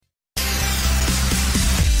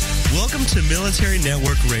Welcome to Military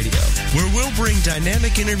Network Radio, where we'll bring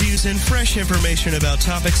dynamic interviews and fresh information about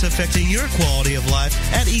topics affecting your quality of life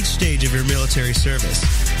at each stage of your military service.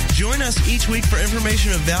 Join us each week for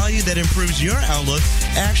information of value that improves your outlook,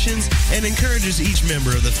 actions, and encourages each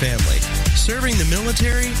member of the family. Serving the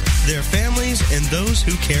military, their families, and those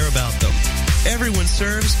who care about them. Everyone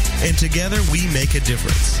serves, and together we make a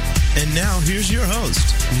difference. And now, here's your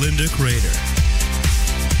host, Linda Crater.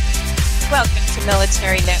 Welcome to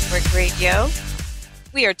Military Network Radio.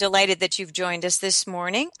 We are delighted that you've joined us this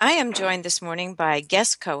morning. I am joined this morning by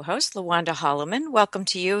guest co-host LaWanda Holloman. Welcome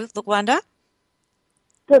to you, LaWanda.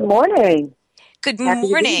 Good morning. Good Happy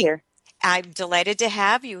morning. To be here. I'm delighted to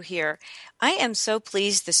have you here. I am so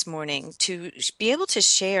pleased this morning to be able to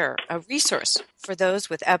share a resource for those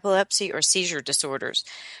with epilepsy or seizure disorders.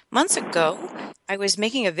 Months ago, I was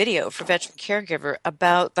making a video for Veteran Caregiver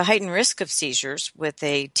about the heightened risk of seizures with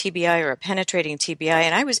a TBI or a penetrating TBI,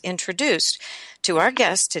 and I was introduced to our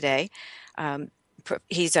guest today.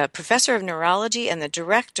 He's a professor of neurology and the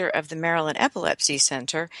director of the Maryland Epilepsy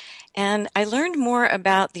Center. And I learned more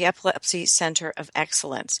about the Epilepsy Center of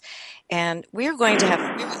Excellence. And we're going to have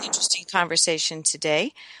a very interesting conversation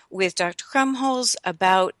today with Dr. Krumholz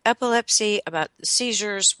about epilepsy, about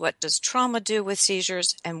seizures, what does trauma do with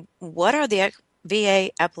seizures, and what are the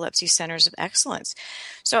VA Epilepsy Centers of Excellence.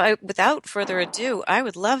 So without further ado, I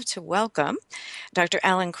would love to welcome Dr.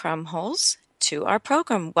 Alan Krumholz to our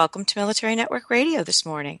program. Welcome to Military Network Radio this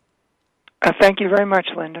morning. Thank you very much,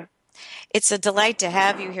 Linda. It's a delight to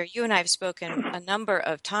have you here. You and I have spoken a number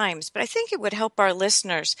of times, but I think it would help our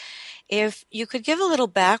listeners if you could give a little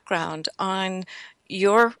background on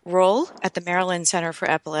your role at the Maryland Center for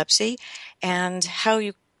Epilepsy and how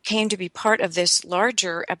you came to be part of this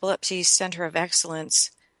larger Epilepsy Center of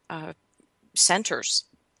Excellence centers.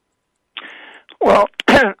 Well,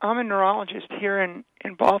 I'm a neurologist here in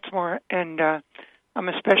Baltimore, and I'm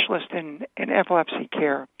a specialist in epilepsy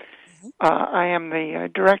care. I am the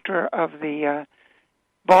director of the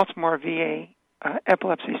Baltimore VA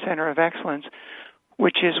Epilepsy Center of Excellence,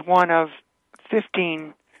 which is one of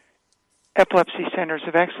 15 epilepsy centers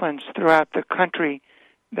of excellence throughout the country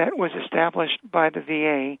that was established by the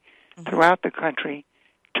VA throughout the country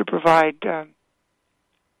to provide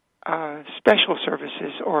special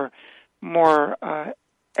services or more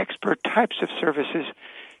expert types of services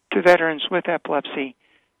to veterans with epilepsy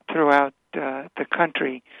throughout the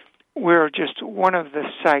country. We're just one of the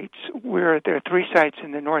sites. There are 3 sites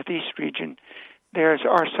in the Northeast region. There's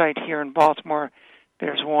our site here in Baltimore.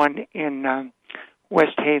 There's one in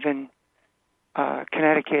West Haven,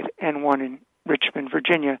 Connecticut, and one in Richmond,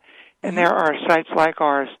 Virginia. And there are sites like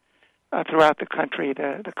ours throughout the country.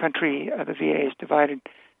 The VA has divided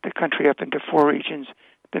the country up into 4 regions: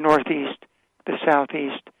 the Northeast, the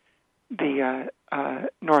Southeast, the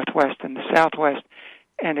Northwest, and the Southwest.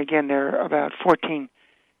 And again, there are about 14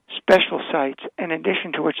 special sites, in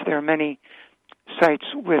addition to which there are many sites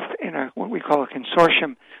within what we call a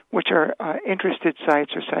consortium, which are interested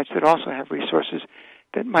sites or sites that also have resources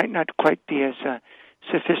that might not quite be as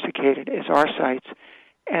sophisticated as our sites.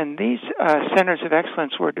 And these centers of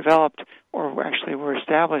excellence were developed, or actually were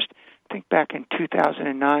established, I think back in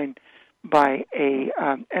 2009, by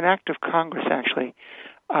an act of Congress, actually,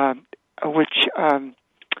 which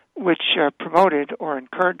promoted or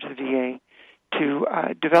encouraged the VA to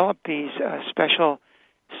develop these special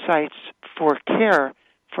sites for care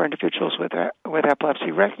for individuals with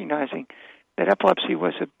epilepsy, recognizing that epilepsy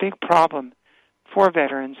was a big problem for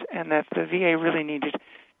veterans and that the VA really needed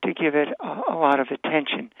to give it a lot of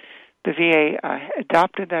attention. The VA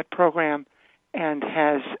adopted that program and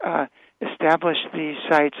has established these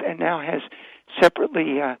sites and now has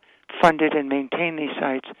separately funded and maintained these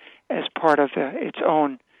sites as part of its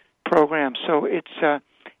own program. So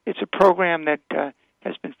it's a program that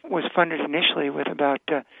was funded initially with about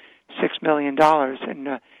 $6 million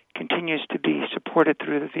and continues to be supported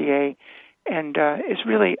through the VA and is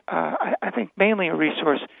really, I think, mainly a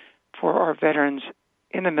resource for our veterans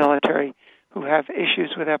in the military who have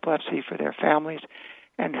issues with epilepsy, for their families,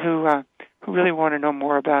 and who really want to know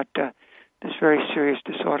more about this very serious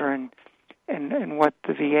disorder and what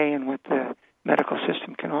the VA and what the medical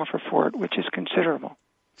system can offer for it, which is considerable.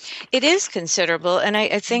 It is considerable, and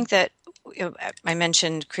I think that I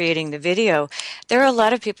mentioned creating the video. There are a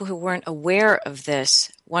lot of people who weren't aware of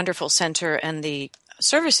this wonderful center and the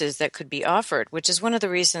services that could be offered, which is one of the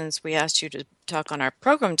reasons we asked you to talk on our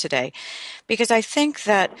program today, because I think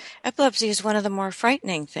that epilepsy is one of the more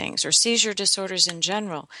frightening things, or seizure disorders in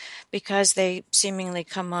general, because they seemingly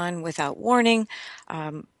come on without warning.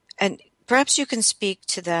 And perhaps you can speak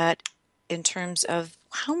to that in terms of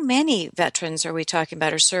how many veterans are we talking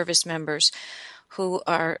about, or service members, who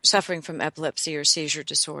are suffering from epilepsy or seizure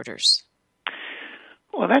disorders?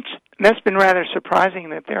 Well, that's been rather surprising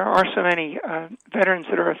that there are so many veterans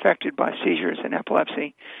that are affected by seizures and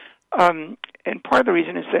epilepsy. And part of the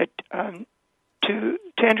reason is that to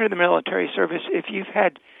enter the military service, if you've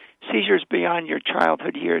had seizures beyond your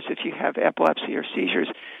childhood years, if you have epilepsy or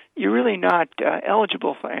seizures, you're really not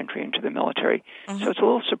eligible for entry into the military. Mm-hmm. So it's a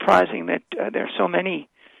little surprising that there are so many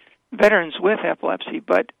veterans with epilepsy,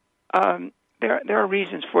 but there are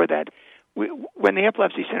reasons for that. When the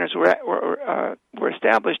epilepsy centers were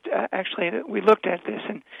established, actually, we looked at this,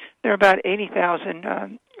 and there are about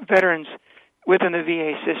 80,000 veterans within the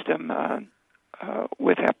VA system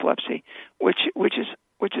with epilepsy, which is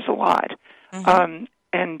a lot. Mm-hmm.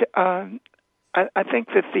 I think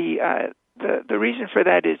that the reason for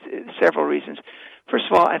that is several reasons. First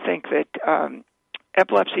of all, I think that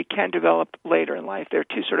epilepsy can develop later in life. There are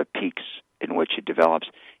two sort of peaks in which it develops.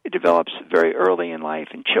 It develops very early in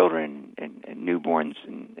life in children and newborns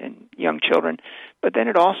and young children, but then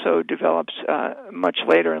it also develops much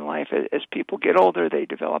later in life. As people get older, they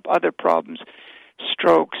develop other problems,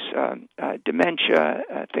 strokes, dementia,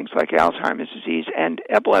 things like Alzheimer's disease, and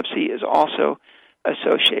epilepsy is also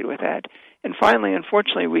associated with that. And finally,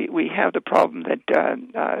 unfortunately, we have the problem that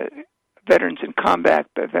veterans in combat,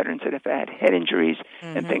 veterans that have had head injuries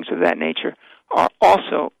mm-hmm. and things of that nature, are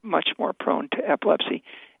also much more prone to epilepsy.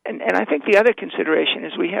 And I think the other consideration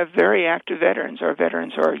is we have very active veterans. Our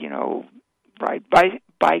veterans are, ride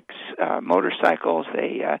bikes, motorcycles.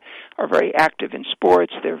 They are very active in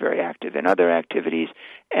sports. They're very active in other activities,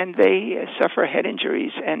 and they suffer head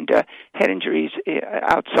injuries. And head injuries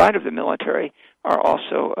outside of the military are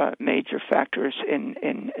also major factors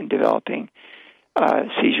in developing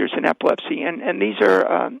seizures and epilepsy. And these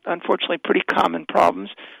are, unfortunately, pretty common problems.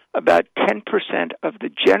 About 10% of the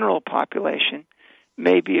general population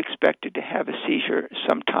may be expected to have a seizure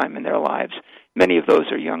sometime in their lives. Many of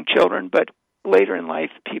those are young children, but later in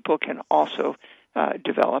life, people can also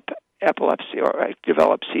develop epilepsy or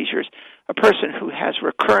develop seizures. A person who has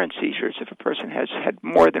recurrent seizures, if a person has had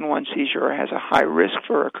more than one seizure or has a high risk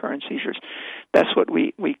for recurrent seizures, that's what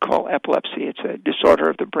we call epilepsy. It's a disorder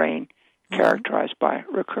of the brain characterized by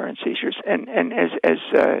recurrent seizures. And as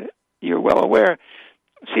you're well aware,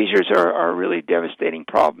 seizures are really devastating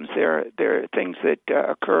problems. They're things that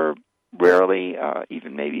occur rarely,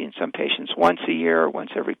 even maybe in some patients once a year or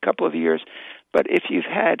once every couple of years. But if you've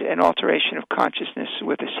had an alteration of consciousness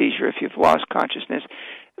with a seizure, if you've lost consciousness,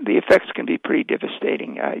 the effects can be pretty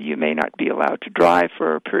devastating. You may not be allowed to drive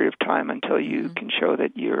for a period of time until you can show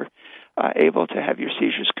that you're able to have your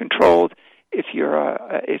seizures controlled. If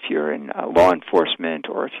you're in law enforcement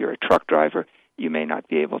or if you're a truck driver, you may not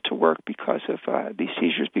be able to work because of these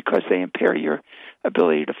seizures, because they impair your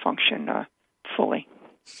ability to function fully.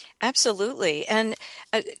 Absolutely. And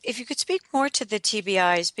if you could speak more to the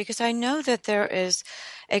TBIs, because I know that there is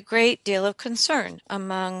a great deal of concern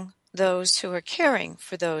among those who are caring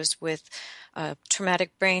for those with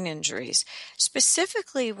traumatic brain injuries,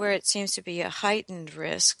 specifically where it seems to be a heightened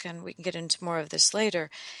risk, and we can get into more of this later.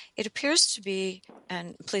 It appears to be,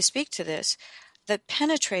 and please speak to this, that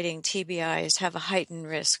penetrating TBIs have a heightened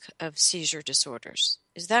risk of seizure disorders.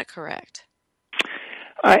 Is that correct?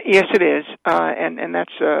 Yes, it is, and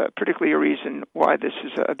that's particularly a reason why this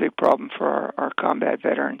is a big problem for our combat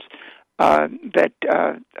veterans. Again,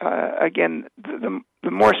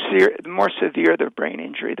 the more severe the brain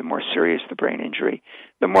injury, the more serious the brain injury,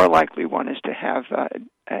 the more likely one is to have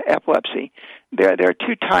epilepsy. There are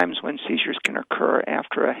two times when seizures can occur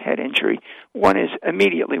after a head injury. One is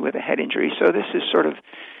immediately with a head injury. So this is sort of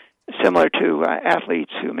similar to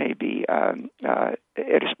athletes who may be at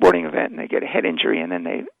a sporting event and they get a head injury and then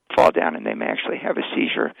they fall down and they may actually have a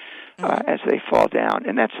seizure as they fall down.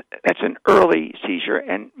 And that's an early seizure,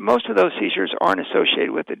 and most of those seizures aren't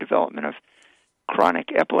associated with the development of chronic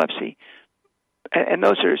epilepsy. And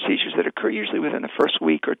those are seizures that occur usually within the first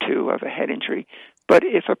week or two of a head injury. But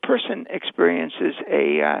if a person experiences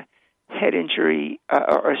a head injury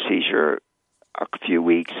or a seizure a few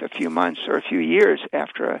weeks, a few months, or a few years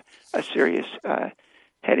after a serious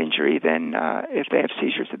head injury, then if they have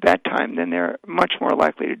seizures at that time, then they're much more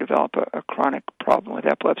likely to develop a chronic problem with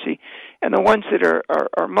epilepsy. And the ones that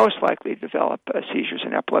are most likely to develop seizures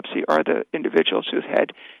and epilepsy are the individuals who've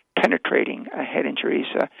had penetrating head injuries,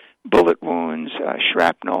 bullet wounds,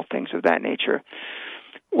 shrapnel, things of that nature.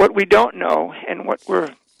 What we don't know, and what we're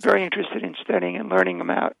very interested in studying and learning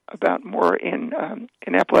about more in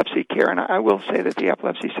epilepsy care, and I will say that the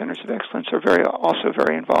Epilepsy Centers of Excellence are also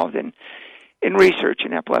very involved in in research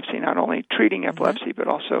in epilepsy, not only treating epilepsy, but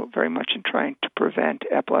also very much in trying to prevent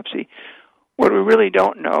epilepsy. What we really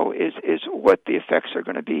don't know is what the effects are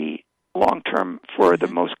going to be long-term for the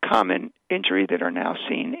most common injury that are now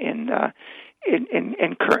seen in the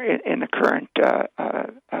current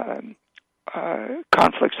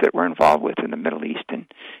conflicts that we're involved with in the Middle East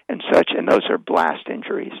and such, and those are blast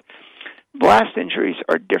injuries. Blast injuries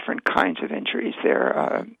are different kinds of injuries.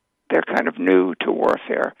 They're kind of new to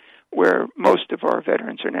warfare, where most of our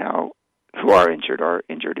veterans who are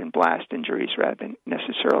injured in blast injuries rather than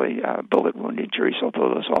necessarily bullet wound injuries,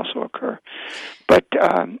 although those also occur. But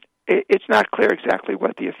it's not clear exactly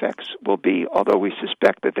what the effects will be, although we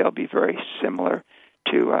suspect that they'll be very similar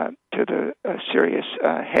to the serious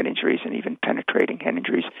head injuries and even penetrating head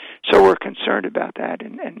injuries. So we're concerned about that,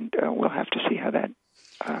 and we'll have to see how that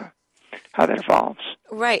evolves.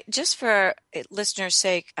 Right. Just for listeners'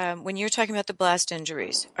 sake, when you're talking about the blast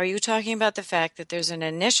injuries, are you talking about the fact that there's an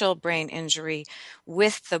initial brain injury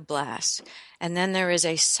with the blast, and then there is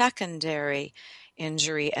a secondary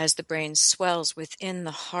injury as the brain swells within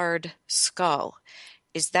the hard skull?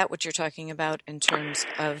 Is that what you're talking about in terms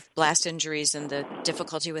of blast injuries and the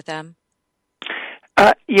difficulty with them?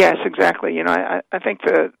 Yes, exactly. I think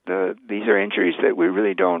these are injuries that we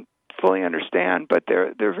really don't fully understand, but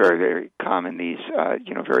they're very, very common. These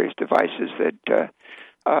various devices that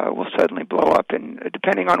will suddenly blow up, and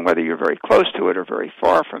depending on whether you're very close to it or very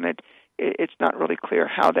far from it, it's not really clear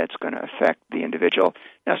how that's going to affect the individual.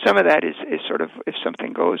 Now, some of that is sort of if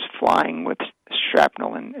something goes flying with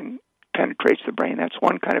shrapnel and penetrates the brain, that's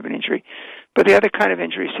one kind of an injury. But the other kind of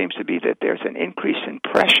injury seems to be that there's an increase in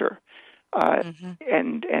pressure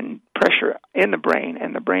and pressure in the brain,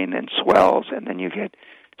 and the brain then swells, and then you get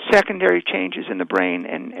secondary changes in the brain,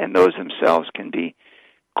 and those themselves can be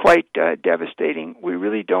quite devastating. We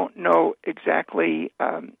really don't know exactly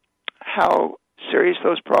how serious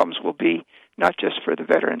those problems will be, not just for the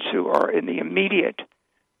veterans who are in the immediate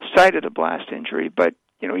site of the blast injury, but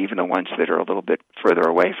even the ones that are a little bit further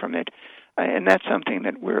away from it. And that's something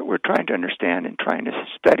that we're trying to understand and trying to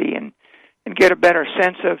study and get a better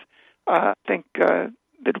sense of. I think the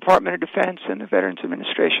Department of Defense and the Veterans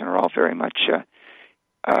Administration are all very much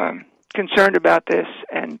concerned about this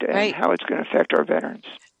and how it's going to affect our veterans.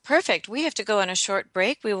 Perfect. We have to go on a short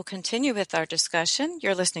break. We will continue with our discussion.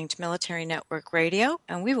 You're listening to Military Network Radio,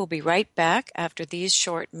 and we will be right back after these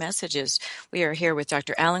short messages. We are here with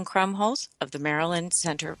Dr. Alan Krumholz of the Maryland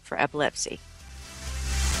Center for Epilepsy.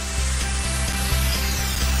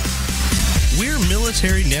 We're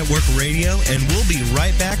Military Network Radio, and we'll be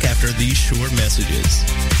right back after these short messages.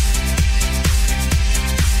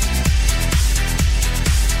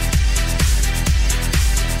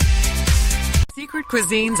 Secret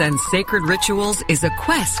Cuisines and Sacred Rituals is a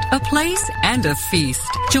quest, a place, and a feast.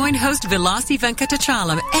 Join host Vilasi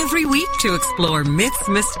Venkatachalam every week to explore myths,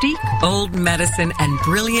 mystique, old medicine, and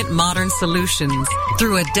brilliant modern solutions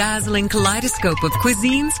through a dazzling kaleidoscope of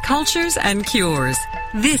cuisines, cultures, and cures.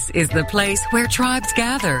 This is the place where tribes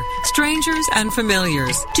gather, strangers and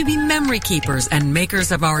familiars, to be memory keepers and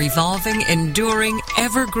makers of our evolving, enduring,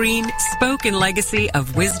 evergreen, spoken legacy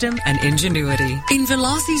of wisdom and ingenuity. In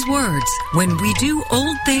Vilasi's words, when we do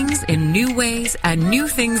old things in new ways and new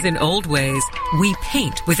things in old ways, we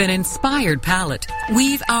paint with an inspired palette,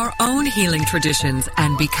 weave our own healing traditions,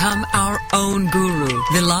 and become our own guru.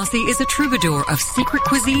 Vilasi is a troubadour of secret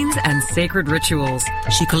cuisines and sacred rituals.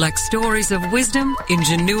 She collects stories of wisdom,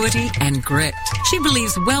 ingenuity, and grit. She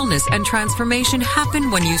believes wellness and transformation happen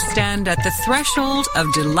when you stand at the threshold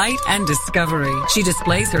of delight and discovery. She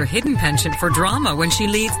displays her hidden penchant for drama when she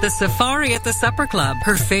leads the safari at the supper club.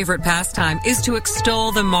 Her favorite pastime is to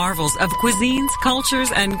extol the marvels of cuisines,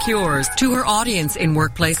 cultures, and cures to her audience in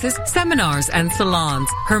workplaces, seminars, and salons.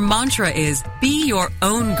 Her mantra is, be your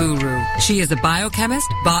own guru. She is a biochemist,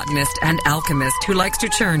 botanist, and alchemist who likes to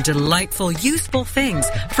churn delightful, useful things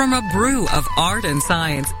from a brew of art and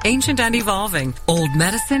science, ancient and evolving, old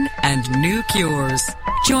medicine, and new cures.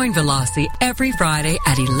 Join Vilasi every Friday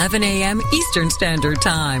at 11 a.m. Eastern Standard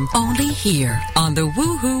Time, only here on the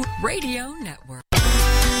Woohoo Radio Network.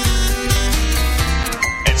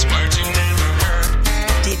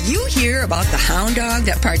 Did you hear about the hound dog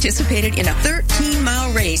that participated in a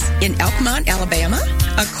 13-mile race in Elkmont, Alabama?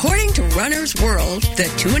 According to Runner's World, the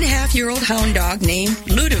 2.5-year-old hound dog named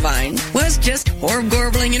Ludivine was just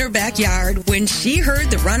horb-gorbling in her backyard when she heard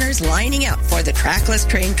the runners lining up for the trackless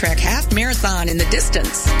train trek half marathon in the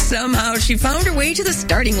distance. Somehow she found her way to the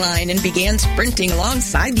starting line and began sprinting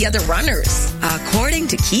alongside the other runners. According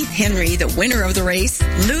to Keith Henry, the winner of the race,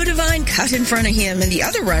 Ludivine cut in front of him and the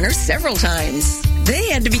other runners several times.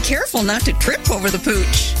 They had to be careful not to trip over the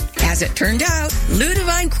pooch. As it turned out,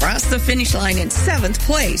 Ludivine crossed the finish line in 7th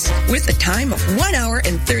place with a time of 1 hour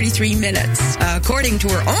and 33 minutes. According to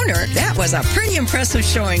her owner, that was a pretty impressive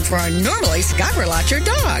showing for a normally Skyberlacher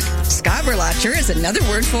dog. Skyberlacher is another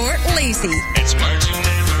word for lazy.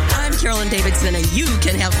 I'm Carolyn Davidson, and you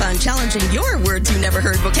can have fun challenging your words you never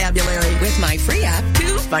heard vocabulary with my free app,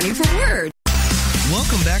 Too Funny for Words.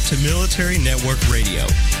 Welcome back to Military Network Radio,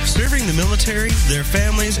 serving the military, their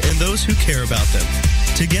families, and those who care about them.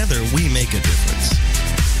 Together, we make a difference.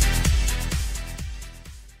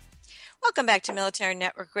 Welcome back to Military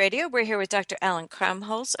Network Radio. We're here with Dr. Alan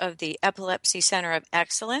Krumholz of the Epilepsy Center of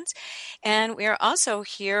Excellence. And we are also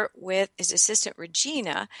here with his assistant,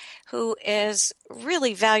 Regina, who is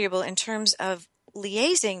really valuable in terms of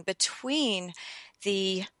liaising between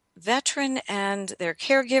the veteran and their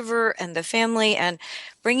caregiver and the family and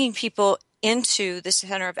bringing people into the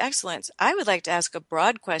Center of Excellence. I would like to ask a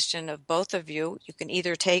broad question of both of you. You can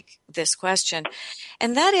either take this question,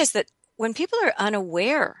 and that is that when people are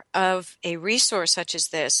unaware of a resource such as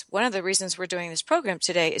this, one of the reasons we're doing this program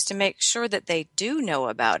today is to make sure that they do know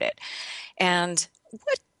about it. And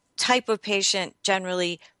what type of patient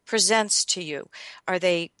generally presents to you? Are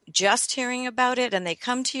they just hearing about it and they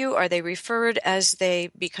come to you? Are they referred as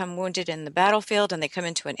they become wounded in the battlefield and they come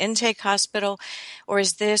into an intake hospital? Or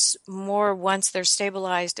is this more once they're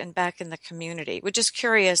stabilized and back in the community? We're just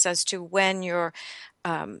curious as to when you're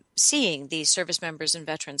seeing these service members and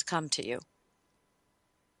veterans come to you.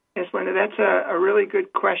 Yes, Linda, that's a really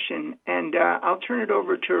good question, and I'll turn it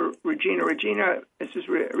over to Regina. This is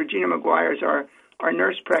Regina McGuire, is our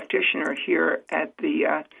nurse practitioner here at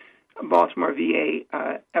the Baltimore VA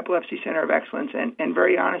Epilepsy Center of Excellence, and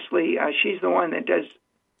very honestly, she's the one that does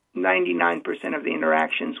 99% of the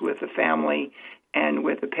interactions with the family and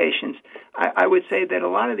with the patients. I would say that a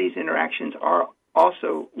lot of these interactions are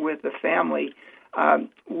also with the family.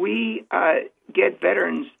 We get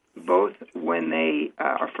veterans both when they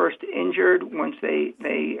are first injured, once they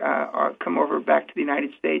come over back to the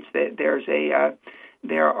United States.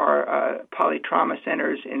 There are polytrauma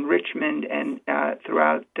centers in Richmond and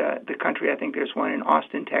throughout the country. I think there's one in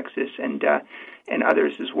Austin, Texas, and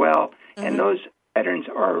others as well. Mm-hmm. And those veterans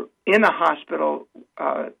are in the hospital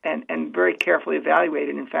and very carefully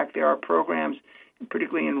evaluated. In fact, there are programs,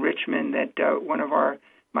 particularly in Richmond, that one of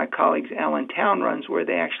my colleagues, Alan Town, runs, where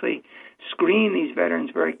they actually screen these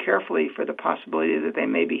veterans very carefully for the possibility that they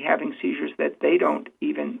may be having seizures that they don't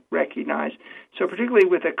even recognize. So particularly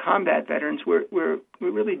with the combat veterans, we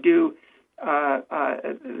really do,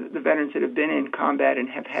 the veterans that have been in combat and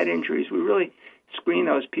have had injuries, we really screen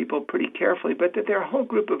those people pretty carefully. But that there are a whole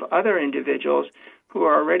group of other individuals who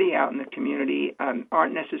are already out in the community,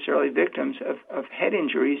 aren't necessarily victims of head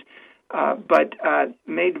injuries, but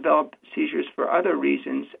may develop seizures for other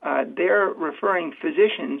reasons. Their referring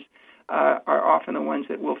physicians are often the ones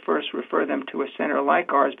that will first refer them to a center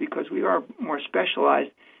like ours, because we are more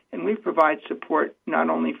specialized and we provide support not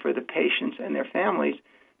only for the patients and their families,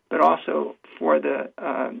 but also for the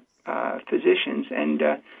physicians. And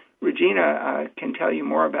Regina can tell you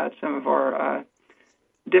more about some of our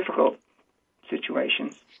difficult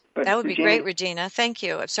situations. But that would be great, Regina. Thank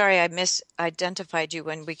you. I'm sorry I misidentified you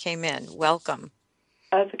when we came in. Welcome.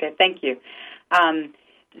 Oh, that's okay. Thank you.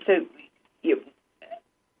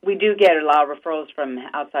 We do get a lot of referrals from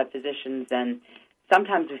outside physicians, and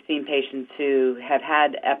sometimes we've seen patients who have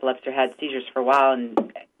had epilepsy or had seizures for a while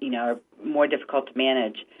and, are more difficult to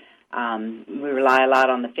manage. We rely a lot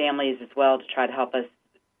on the families as well to try to help us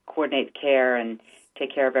coordinate care and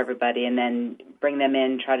take care of everybody, and then bring them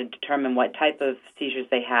in, try to determine what type of seizures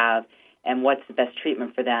they have and what's the best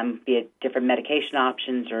treatment for them, be it different medication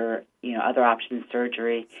options or, other options,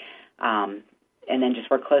 surgery, and then just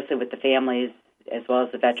work closely with the families as well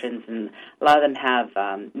as the veterans. And a lot of them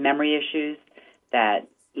have memory issues that,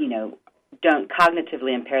 don't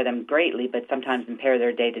cognitively impair them greatly, but sometimes impair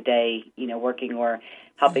their day-to-day, working or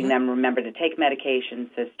helping them remember to take medications.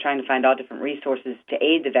 So it's trying to find all different resources to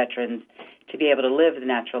aid the veterans to be able to live the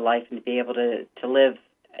natural life and to be able to live,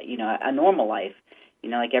 a normal life,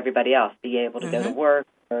 like everybody else, be able to go to work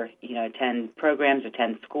or, attend programs,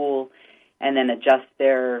 attend school, and then adjust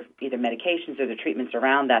their either medications or their treatments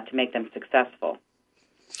around that to make them successful.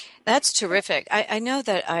 That's terrific. I know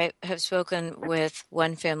that I have spoken with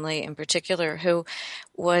one family in particular who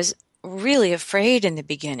was really afraid in the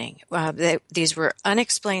beginning. These were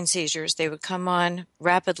unexplained seizures. They would come on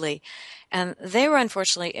rapidly, and they were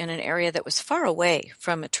unfortunately in an area that was far away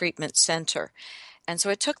from a treatment center. And so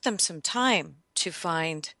it took them some time to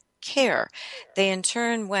find care. They in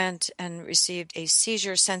turn went and received a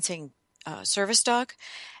seizure sensing service dog,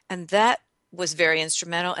 and that was very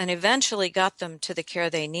instrumental and eventually got them to the care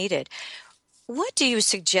they needed. What do you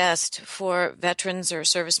suggest for veterans or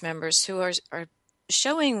service members who are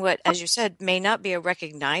showing what, as you said, may not be a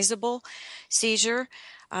recognizable seizure,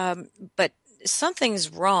 but something's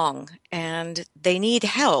wrong and they need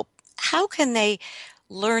help? How can they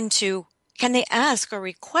can they ask or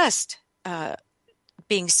request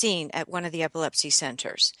being seen at one of the epilepsy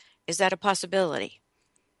centers? Is that a possibility?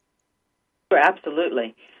 Sure,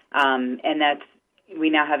 absolutely. And we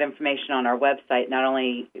now have information on our website, not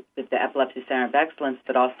only with the Epilepsy Center of Excellence,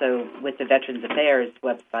 but also with the Veterans Affairs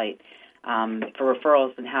website for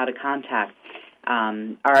referrals and how to contact.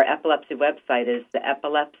 Our epilepsy website is the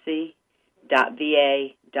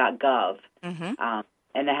epilepsy.va.gov,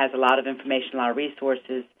 and it has a lot of information, a lot of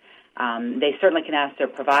resources. They certainly can ask their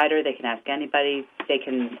provider. They can ask anybody. They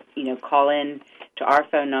can, call in to our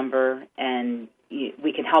phone number, and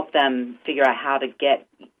we can help them figure out how to get,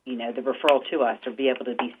 the referral to us or be able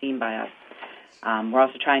to be seen by us. We're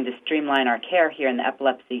also trying to streamline our care here in the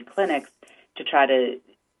epilepsy clinics to try to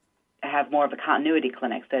have more of a continuity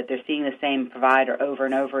clinic so that they're seeing the same provider over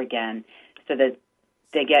and over again so that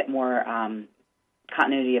they get more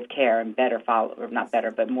continuity of care and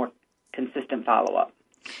more consistent follow-up.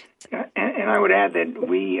 And I would add that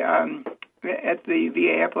we, at the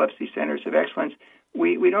VA Epilepsy Centers of Excellence,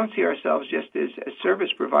 we don't see ourselves just as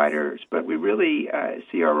service providers, but we really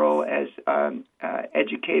see our role as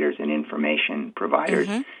educators and information providers.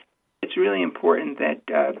 It's really important that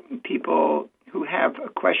people who have a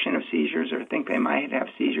question of seizures or think they might have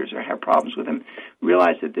seizures or have problems with them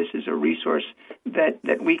realize that this is a resource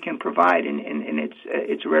that we can provide, and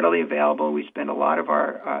it's readily available. We spend a lot of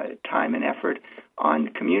our time and effort on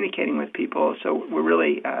communicating with people, so we're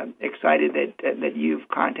really excited that you've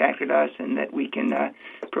contacted us and that we can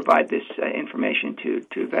provide this information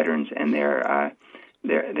to veterans and their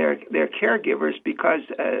caregivers, because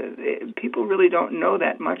people really don't know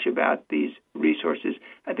that much about these resources.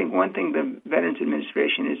 I think one thing the Veterans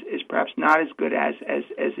Administration is perhaps not as good as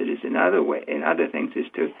it is in other things is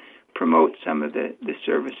to promote some of the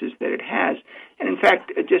services that it has. And in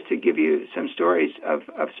fact, just to give you some stories of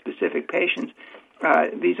specific patients,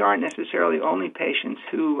 these aren't necessarily only patients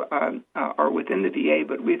who are within the VA,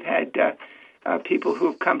 but we've had people who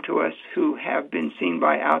have come to us who have been seen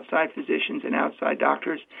by outside physicians and outside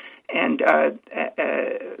doctors and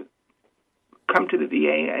come to the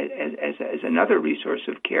VA as another resource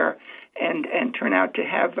of care and turn out to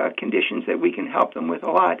have conditions that we can help them with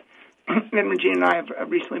a lot. And Regina and I have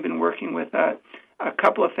recently been working with a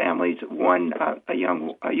couple of families. One, a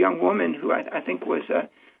young woman who I think was a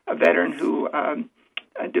veteran who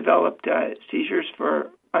developed seizures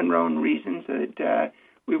for unknown reasons that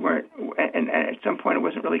we weren't, and at some point it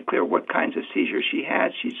wasn't really clear what kinds of seizures she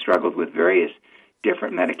had. She struggled with various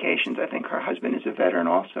different medications. I think her husband is a veteran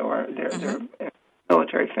also, or they're a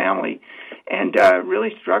military family, and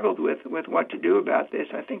really struggled with what to do about this.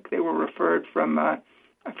 I think they were referred from, I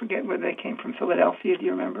forget where they came from, Philadelphia, do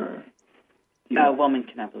you remember?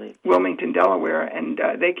 Wilmington, I believe. Wilmington, Delaware, and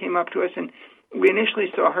they came up to us, and we initially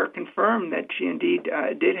saw her confirm that she indeed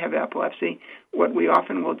did have epilepsy. What we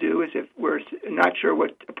often will do is if we're not sure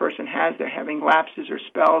what a person has, they're having lapses or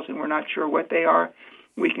spells, and we're not sure what they are,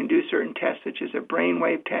 we can do certain tests such as a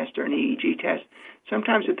brainwave test or an EEG test.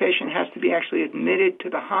 Sometimes the patient has to be actually admitted to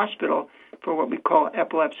the hospital for what we call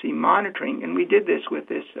epilepsy monitoring, and we did this with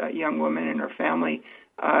this young woman and her family,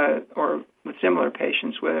 or with similar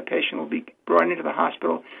patients, where a patient will be brought into the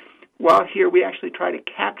hospital. While here, we actually try to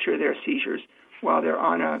capture their seizures while they're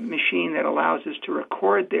on a machine that allows us to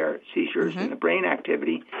record their seizures and the brain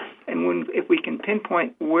activity. And if we can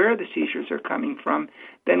pinpoint where the seizures are coming from,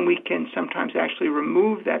 then we can sometimes actually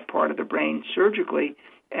remove that part of the brain surgically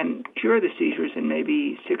and cure the seizures in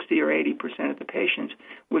maybe 60 or 80% of the patients,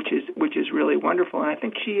 which is really wonderful. And I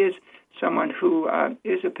think she is someone who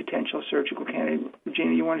is a potential surgical candidate.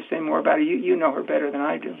 Regina, you want to say more about her? You know her better than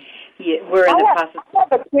I do. Yeah, we're in the process. I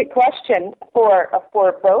have a quick question for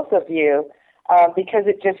both of you, because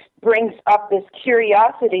it just brings up this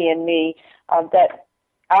curiosity in me that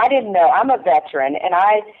I didn't know. I'm a veteran, and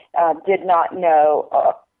I did not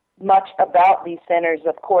know much about these centers,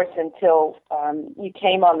 of course, until you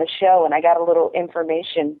came on the show, and I got a little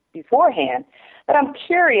information beforehand. But I'm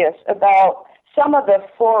curious about some of the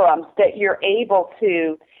forums that you're able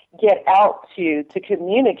to get out to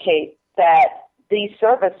communicate that these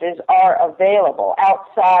services are available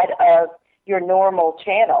outside of your normal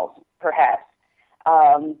channels, perhaps.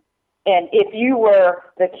 And if you were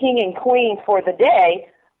the king and queen for the day,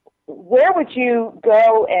 where would you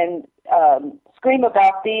go and scream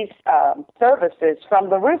about these services from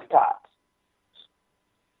the rooftops?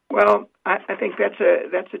 Well, I think that's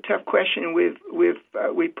a tough question. We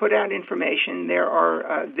put out information. There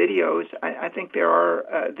are videos. I think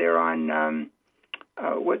they're on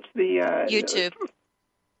what's the YouTube.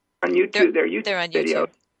 On YouTube, they're YouTube they're on videos. YouTube.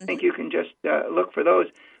 I think you can just look for those.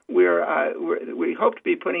 We hope to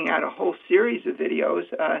be putting out a whole series of videos.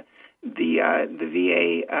 The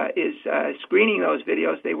VA is screening those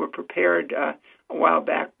videos. They were prepared a while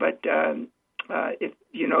back, but if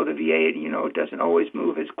you know the VA, it doesn't always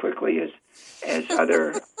move as quickly as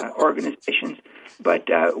other organizations. But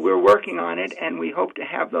we're working on it, and we hope to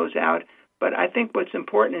have those out. But I think what's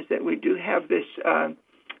important is that we do have this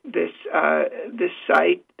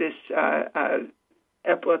site, this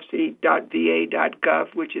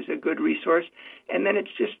epilepsy.va.gov, which is a good resource. And then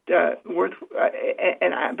it's just worth.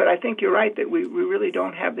 But I think you're right that we really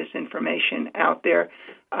don't have this information out there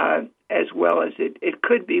as well as it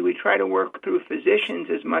could be. We try to work through physicians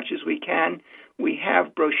as much as we can. We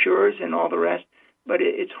have brochures and all the rest, but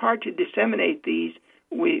it's hard to disseminate these.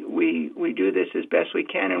 We do this as best we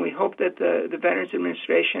can, and we hope that the Veterans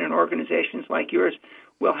Administration and organizations like yours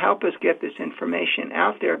will help us get this information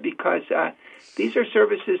out there, because these are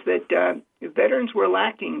services that veterans were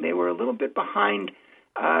lacking. They were a little bit behind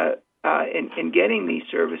in getting these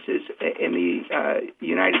services. In the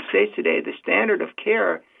United States today, the standard of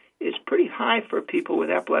care is pretty high for people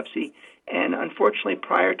with epilepsy, and unfortunately,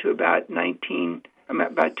 prior to about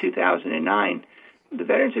 2009, the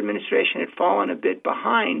Veterans Administration had fallen a bit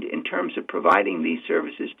behind in terms of providing these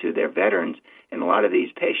services to their veterans, and a lot of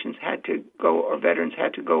these patients had to go, or veterans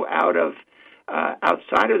had to go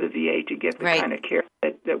outside of the VA to get the kind of care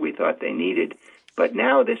that we thought they needed. But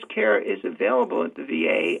now this care is available at the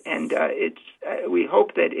VA, and we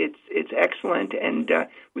hope that it's excellent, and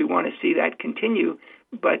we want to see that continue.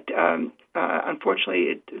 But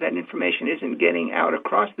unfortunately, that information isn't getting out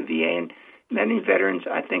across the VA, and many veterans,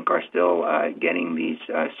 I think, are still getting these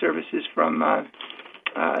services from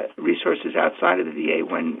resources outside of the VA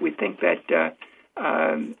when we think that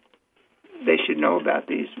they should know about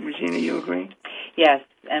these. Regina, you agree? Yes,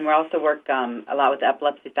 and we also work a lot with the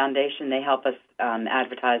Epilepsy Foundation. They help us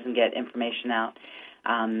advertise and get information out.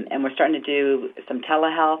 And we're starting to do some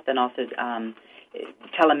telehealth and also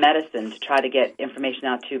telemedicine to try to get information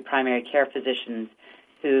out to primary care physicians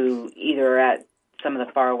who either are at some of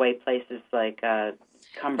the faraway places like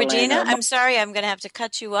Cumberland. Regina, I'm sorry, I'm going to have to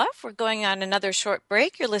cut you off. We're going on another short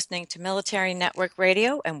break. You're listening to Military Network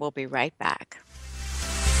Radio, and we'll be right back.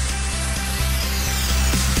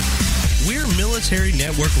 We're Military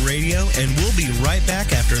Network Radio, and we'll be right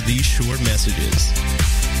back after these short messages.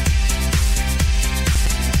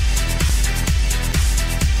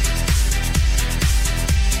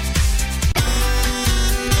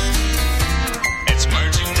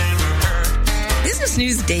 Business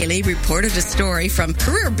News Daily reported a story from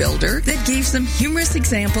Career Builder that gave some humorous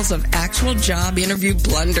examples of actual job interview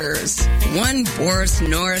blunders. One Boris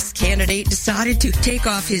Norris candidate decided to take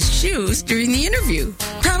off his shoes during the interview.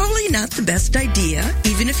 Probably not the best idea,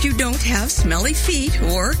 even if you don't have smelly feet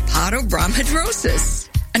or podobromhidrosis.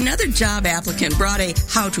 Another job applicant brought a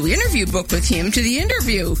how-to-interview book with him to the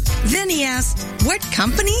interview. Then he asked, "What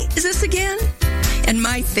company is this again?" And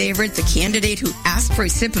my favorite, the candidate who asked for a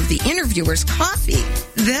sip of the interviewer's coffee.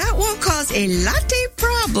 That will cause a latte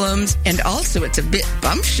problems, and also it's a bit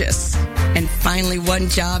bumptious. And finally, one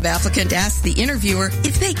job applicant asked the interviewer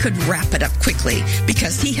if they could wrap it up quickly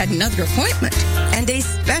because he had another appointment. And a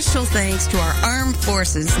special thanks to our armed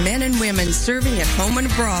forces, men and women serving at home and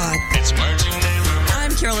abroad.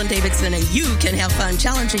 I'm Carolyn Davidson, and you can have fun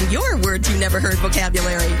challenging your words you never heard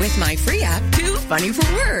vocabulary with my free app, Too Funny for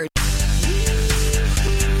Words.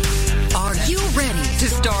 Are you ready to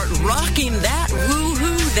start rocking that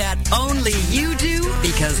woo-hoo that only you do?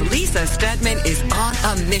 Because Lisa Stedman is on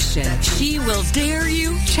a mission. She will dare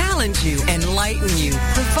you, challenge you, enlighten you,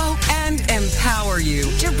 provoke and empower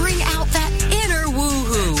you to bring out that inner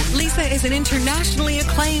woo-hoo. Lisa is an internationally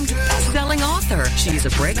acclaimed best-selling author. She's a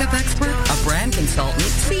breakup expert, a brand consultant,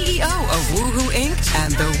 CEO of Woohoo Inc.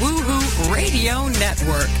 and the Woohoo Radio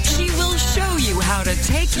Network. She will show you how to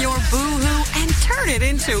take your boo-hoo and turn it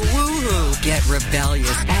into woo-hoo. Get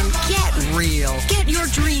rebellious and get real. Get your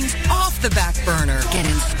dreams off the back burner. Get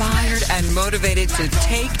inspired and motivated to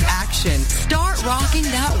take action. Start rocking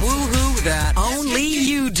that woo-hoo that only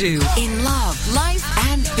you do in love, life,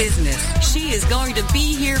 and business. She is going to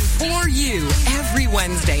be here for you every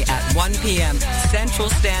Wednesday at 1 p.m. Central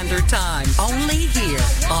Standard Time. Only here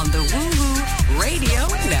on the Woohoo Radio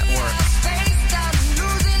Network.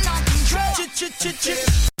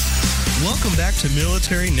 Welcome back to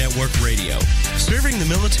Military Network Radio, serving the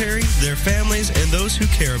military, their families, and those who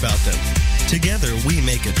care about them. Together, we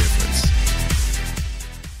make a difference.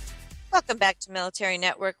 Welcome back to Military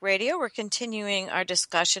Network Radio. We're continuing our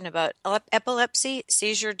discussion about epilepsy,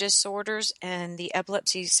 seizure disorders, and the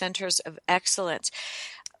Epilepsy Centers of Excellence.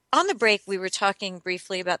 On the break, we were talking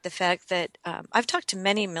briefly about the fact that I've talked to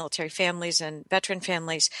many military families and veteran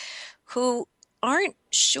families who aren't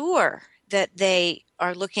sure that they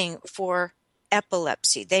are looking for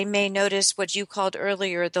epilepsy. They may notice what you called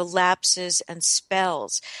earlier the lapses and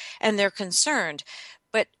spells, and they're concerned.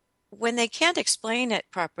 But when they can't explain it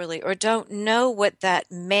properly or don't know what that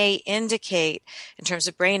may indicate in terms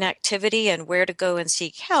of brain activity and where to go and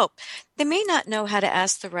seek help, they may not know how to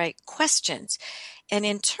ask the right questions. And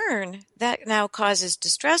in turn, that now causes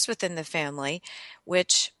distress within the family,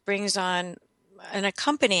 which brings on an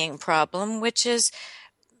accompanying problem, which is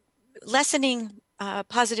lessening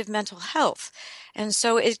positive mental health. And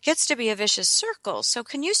so it gets to be a vicious circle. So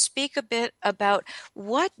can you speak a bit about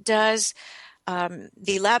what does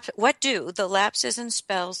what do the lapses and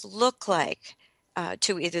spells look like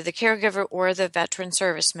to either the caregiver or the veteran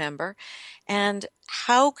service member, and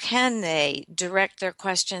how can they direct their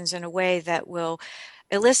questions in a way that will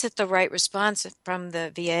elicit the right response from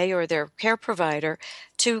the VA or their care provider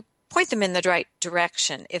to point them in the right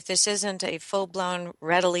direction if this isn't a full-blown,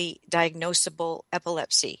 readily diagnosable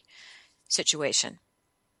epilepsy situation?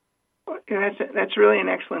 That's really an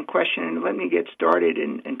excellent question, and let me get started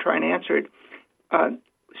and try and answer it.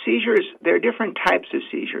 Seizures, there are different types of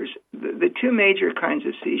seizures. The two major kinds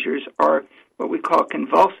of seizures are what we call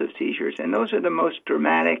convulsive seizures, and those are the most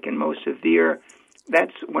dramatic and most severe.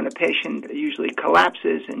 That's when a patient usually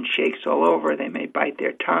collapses and shakes all over. They may bite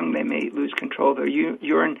their tongue. They may lose control of their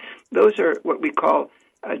urine. Those are what we call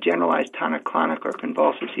generalized tonic-clonic or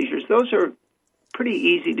convulsive seizures. Those are pretty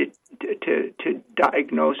easy to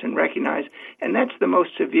diagnose and recognize, and that's the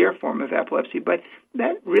most severe form of epilepsy, but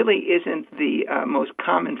that really isn't the most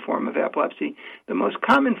common form of epilepsy. The most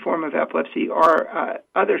common form of epilepsy are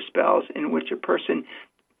other spells in which a person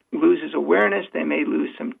loses awareness. They may lose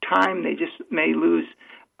some time. They just may lose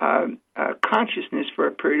consciousness for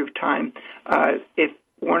a period of time. If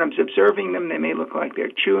one is observing them, they may look like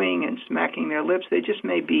they're chewing and smacking their lips. They just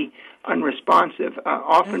may be unresponsive.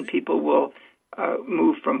 Often people will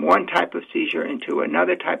move from one type of seizure into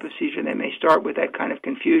another type of seizure. They may start with that kind of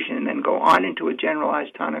confusion and then go on into a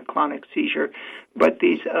generalized tonic-clonic seizure. But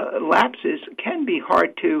these lapses can be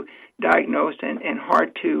hard to diagnose and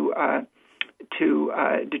hard to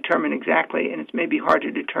determine exactly, and it's maybe hard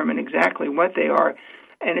to determine exactly what they are.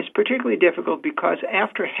 And it's particularly difficult because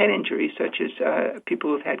after head injuries, such as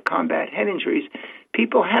people who've had combat head injuries,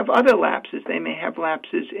 people have other lapses. They may have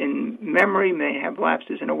lapses in memory, may have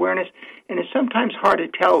lapses in awareness, and it's sometimes hard to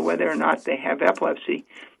tell whether or not they have epilepsy.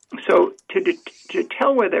 So to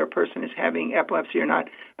tell whether a person is having epilepsy or not,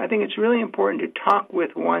 I think it's really important to talk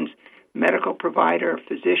with one's medical provider,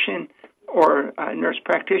 physician, or nurse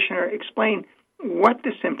practitioner, explain what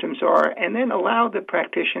the symptoms are, and then allow the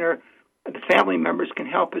practitioner, the family members can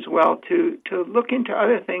help as well to look into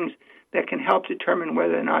other things that can help determine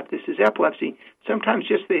whether or not this is epilepsy. Sometimes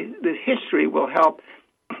just the history will help.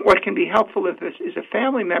 What can be helpful if this is a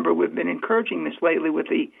family member, we've been encouraging this lately with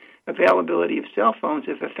the availability of cell phones,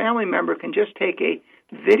 if a family member can just take a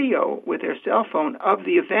video with their cell phone of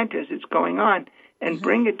the event as it's going on and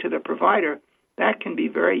bring it to the provider, that can be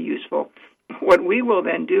very useful. What we will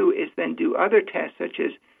then do is do other tests such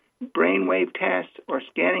as brainwave tests or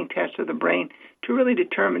scanning tests of the brain to really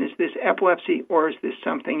determine is this epilepsy or is this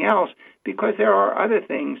something else, because there are other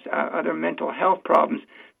things, other mental health problems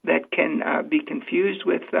that can be confused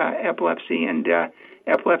with epilepsy, and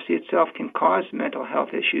epilepsy itself can cause mental health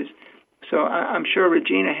issues. So I'm sure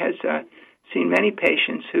Regina has seen many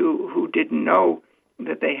patients who didn't know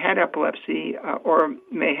that they had epilepsy or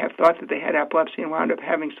may have thought that they had epilepsy and wound up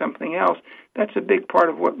having something else. That's a big part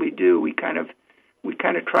of what we do. We kind of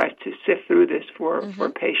try to sift through this for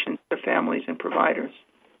patients, their families, and providers.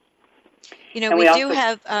 You know, we do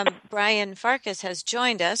have Brian Farkas has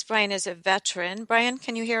joined us. Brian is a veteran. Brian,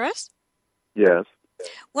 can you hear us? Yes.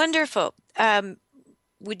 Wonderful.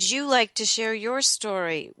 Would you like to share your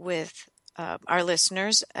story with our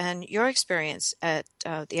listeners and your experience at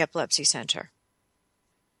the Epilepsy Center?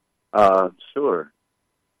 Sure.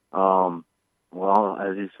 Well,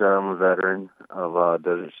 as you said, I'm a veteran of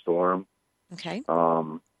Desert Storm. Okay.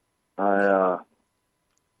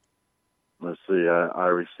 Let's see. I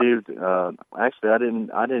received. Actually, I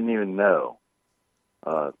didn't even know.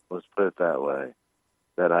 Let's put it that way,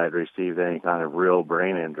 that I had received any kind of real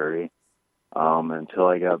brain injury until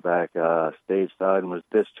I got back stateside and was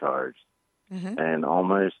discharged. And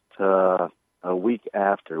almost a week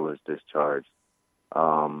after was discharged,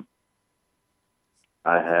 I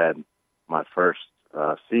had my first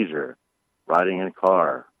seizure riding in a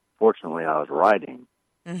car. Fortunately, I was riding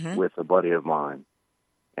with a buddy of mine,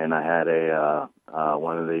 and I had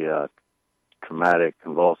one of the traumatic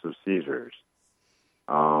convulsive seizures.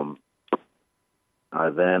 I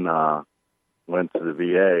then went to the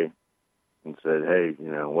VA and said, "Hey,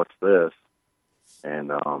 what's this?"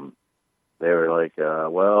 And they were like,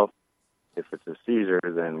 "Well, if it's a seizure,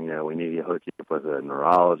 then we need to hook you up with a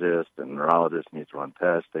neurologist, and the neurologist needs to run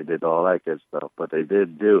tests." They did all that good stuff, but they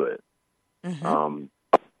did do it.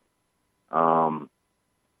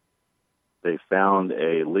 They found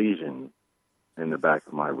a lesion in the back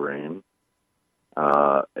of my brain,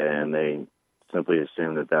 and they simply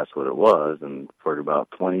assumed that that's what it was. And for about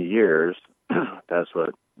 20 years, that's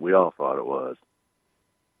what we all thought it was.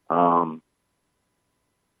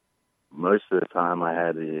 Most of the time, I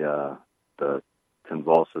had the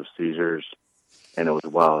convulsive seizures, and it was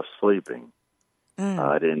while I was sleeping.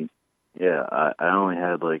 I didn't. Yeah, I only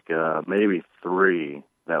had like maybe 3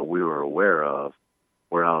 that we were aware of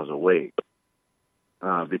where I was awake,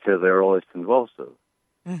 because they were always convulsive.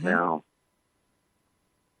 Now,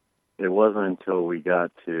 it wasn't until we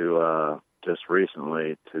got to just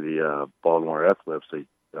recently to the Baltimore Epilepsy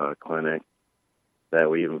Clinic that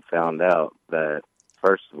we even found out that,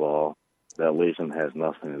 first of all, that lesion has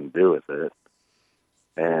nothing to do with it,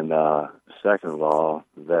 and second of all,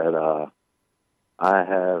 that I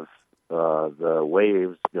have the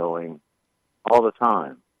waves going all the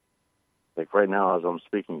time, like right now as I'm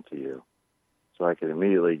speaking to you, so I could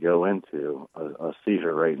immediately go into a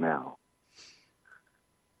seizure right now.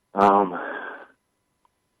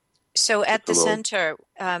 So at the center,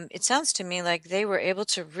 it sounds to me like they were able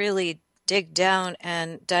to really dig down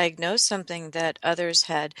and diagnose something that others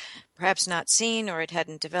had perhaps not seen, or it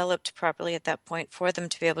hadn't developed properly at that point for them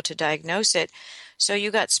to be able to diagnose it. So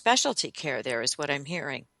you got specialty care there, is what I'm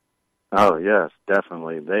hearing. Oh yes,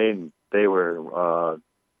 definitely. They were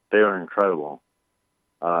incredible.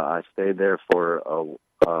 I stayed there for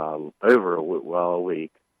over a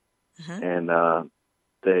week, and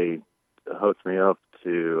they hooked me up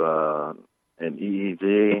to an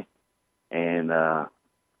EEG and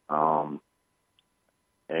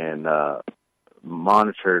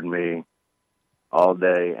monitored me all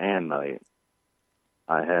day and night.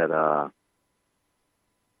 I had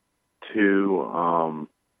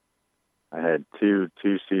two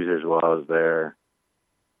seizures while I was there,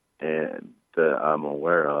 and that I'm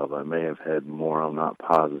aware of. I may have had more. I'm not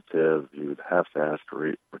positive. You would have to ask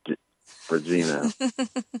Regina.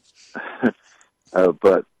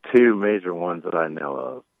 But 2 major ones that I know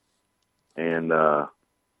of, and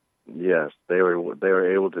yes, they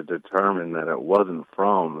were able to determine that it wasn't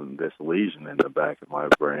from this lesion in the back of my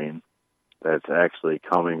brain. That's actually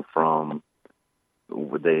coming from.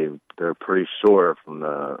 They're pretty sure from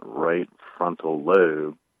the right frontal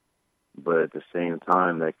lobe, but at the same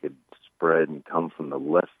time that could spread and come from the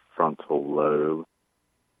left frontal lobe.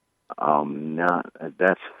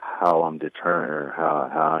 That's how I'm determined, or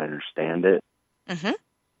how I understand it. It's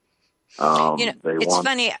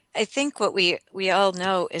funny. I think what we all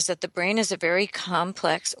know is that the brain is a very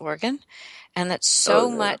complex organ, and that so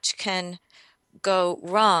much can go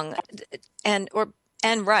wrong and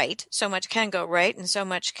right. So much can go right, and so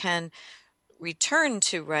much can return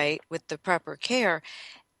to right with the proper care.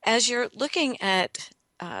 As you're looking at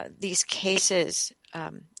these cases,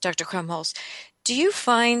 Dr. Krumholz, do you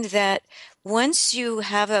find that once you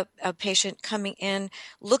have a patient coming in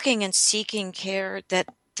looking and seeking care, that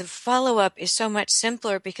the follow-up is so much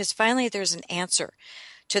simpler because finally there's an answer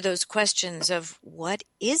to those questions of what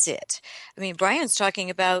is it? I mean, Brian's talking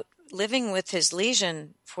about living with his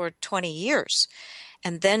lesion for 20 years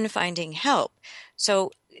and then finding help.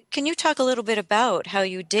 So can you talk a little bit about how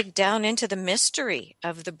you dig down into the mystery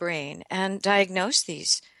of the brain and diagnose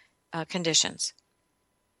these conditions?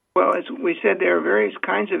 Well, as we said, there are various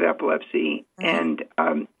kinds of epilepsy, and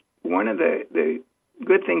one of the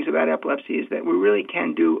good things about epilepsy is that we really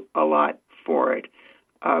can do a lot for it.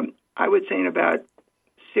 I would say in about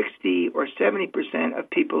 60 or 70% of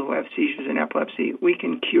people who have seizures in epilepsy, we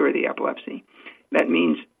can cure the epilepsy. That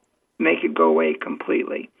means make it go away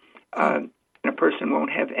completely, and a person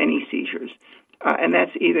won't have any seizures. And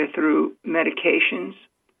that's either through medications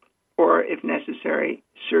or, if necessary,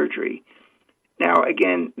 surgery. Now,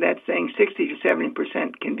 again, that's saying 60 to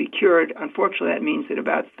 70% can be cured. Unfortunately, that means that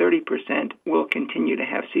about 30% will continue to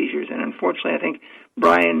have seizures. And unfortunately, I think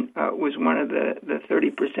Brian was one of the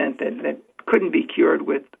 30% that couldn't be cured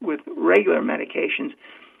with regular medications.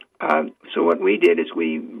 So what we did is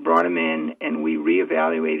we brought him in and we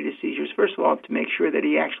reevaluated his seizures, first of all, to make sure that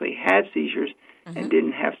he actually had seizures and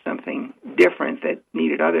didn't have something different that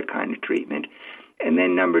needed other kind of treatment. And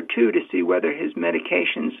then number two, to see whether his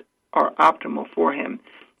medications are optimal for him.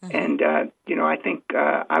 And, I think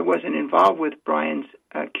I wasn't involved with Brian's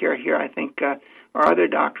care here. I think our other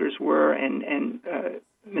doctors were, and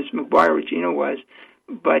Ms. McGuire Regina was.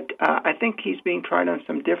 But I think he's being tried on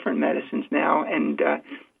some different medicines now, and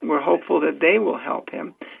we're hopeful that they will help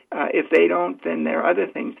him. If they don't, then there are other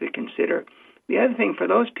things to consider. The other thing, for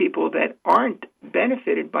those people that aren't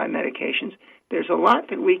benefited by medications, there's a lot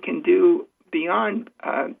that we can do beyond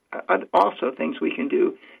also things we can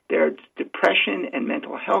do. There's depression and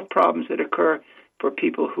mental health problems that occur for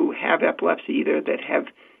people who have epilepsy, either that have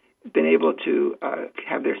been able to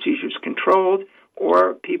have their seizures controlled,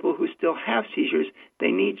 or people who still have seizures.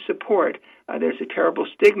 They need support. There's a terrible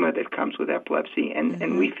stigma that comes with epilepsy,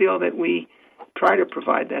 and we feel that we try to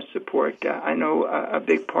provide that support. I know a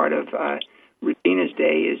big part of Regina's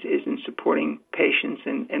day is in supporting patients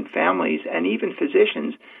and families and even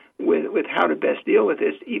physicians with how to best deal with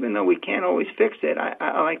this, even though we can't always fix it.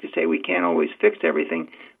 I like to say we can't always fix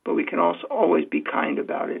everything, but we can also always be kind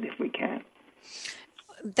about it if we can.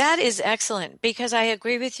 That is excellent, because I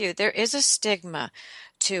agree with you. There is a stigma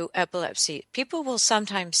to epilepsy. People will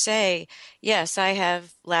sometimes say, yes, I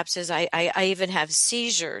have lapses, I even have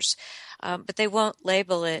seizures, but they won't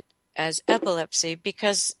label it as epilepsy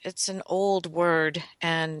because it's an old word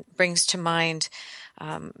and brings to mind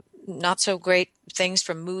not so great things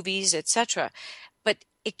from movies, etc. But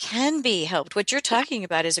it can be helped. What you're talking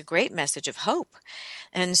about is a great message of hope.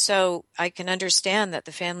 And so I can understand that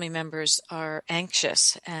the family members are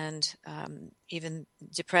anxious and even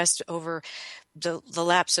depressed over the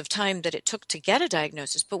lapse of time that it took to get a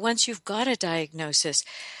diagnosis. But once you've got a diagnosis,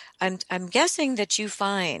 I'm guessing that you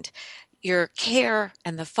find your care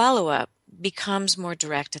and the follow-up becomes more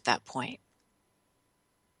direct at that point.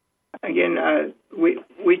 Again,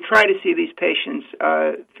 we try to see these patients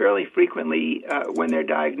fairly frequently when they're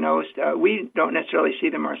diagnosed. We don't necessarily see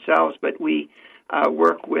them ourselves, but we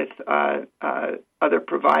work with other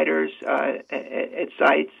providers at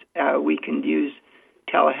sites. We can use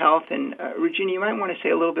telehealth. And Regina, you might want to say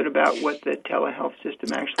a little bit about what the telehealth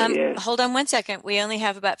system actually is. Hold on one second. We only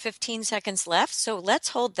have about 15 seconds left, so let's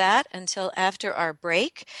hold that until after our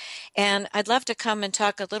break. And I'd love to come and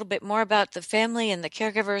talk a little bit more about the family and the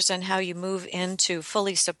caregivers and how you move into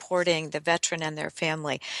fully supporting the veteran and their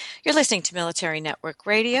family. You're listening to Military Network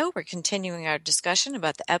Radio. We're continuing our discussion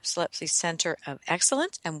about the Epilepsy Center of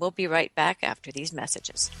Excellence, and we'll be right back after these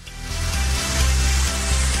messages.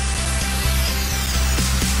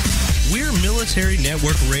 We're Military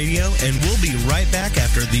Network Radio, and we'll be right back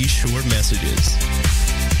after these short messages.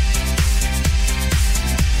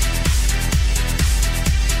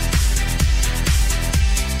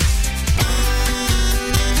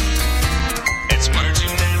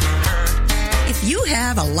 If you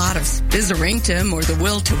have a lot of spizzerinctum or the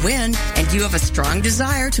will to win, and you have a strong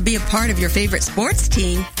desire to be a part of your favorite sports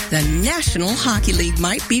team, the National Hockey League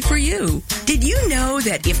might be for you. Did you know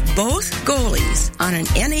that if both goalies on an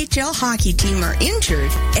NHL hockey team are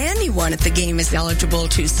injured, anyone at the game is eligible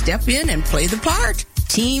to step in and play the part?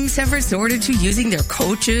 Teams have resorted to using their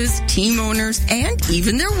coaches, team owners, and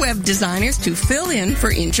even their web designers to fill in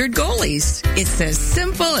for injured goalies. It's as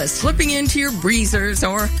simple as slipping into your breezers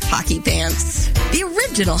or hockey pants. The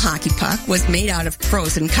original hockey puck was made out of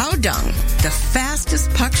frozen cow dung. The fastest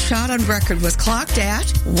puck shot on record was clocked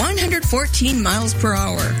at 114 miles per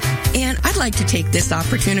hour. And I'd like to take this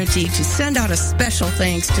opportunity to send out a special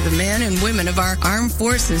thanks to the men and women of our armed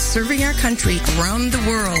forces serving our country around the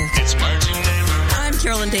world. It's Marching Day. I'm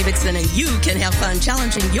Carolyn Davidson, and you can have fun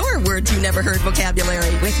challenging your words you never heard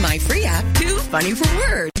vocabulary with my free app, Too Funny for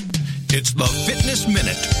Words. It's the Fitness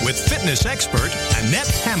Minute with fitness expert Annette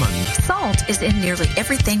Hammond. Salt is in nearly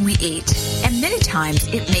everything we eat, and many times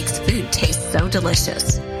it makes food taste so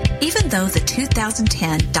delicious. Even though the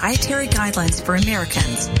 2010 Dietary Guidelines for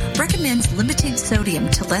Americans recommends limiting sodium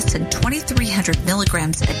to less than 2,300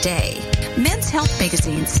 milligrams a day, Men's Health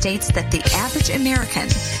magazine states that the average American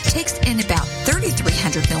takes in about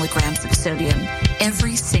 3,300 milligrams of sodium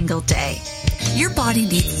every single day. Your body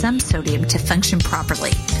needs some sodium to function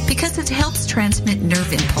properly because it helps transmit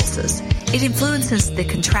nerve impulses. It influences the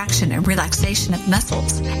contraction and relaxation of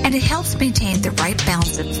muscles, and it helps maintain the right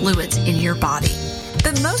balance of fluids in your body.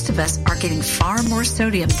 But most of us are getting far more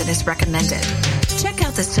sodium than is recommended. Check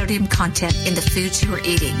out the sodium content in the foods you are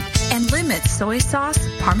eating and limit soy sauce,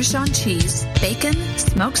 Parmesan cheese, bacon,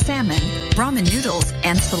 smoked salmon, ramen noodles,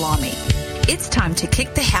 and salami. It's time to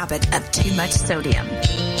kick the habit of too much sodium.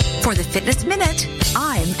 For the Fitness Minute,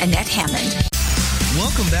 I'm Annette Hammond.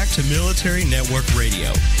 Welcome back to Military Network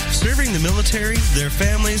Radio, serving the military, their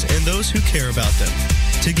families, and those who care about them.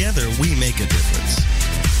 Together, we make a difference.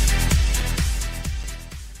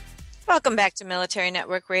 Welcome back to Military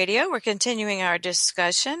Network Radio. We're continuing our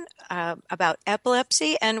discussion about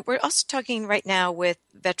epilepsy, and we're also talking right now with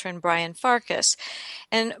veteran Brian Farkas.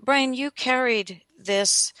 And Brian, you carried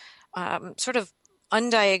this sort of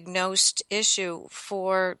undiagnosed issue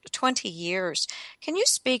for 20 years. Can you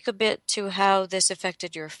speak a bit to how this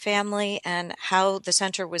affected your family and how the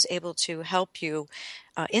center was able to help you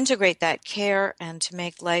integrate that care and to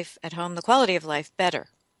make life at home, the quality of life, better?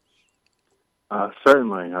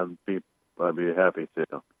 Certainly, I'd be happy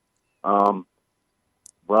to.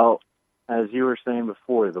 Well, as you were saying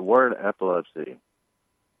before, the word epilepsy,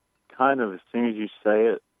 kind of as soon as you say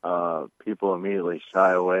it, people immediately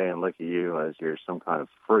shy away and look at you as you're some kind of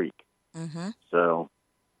freak. Mm-hmm. So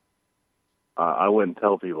I wouldn't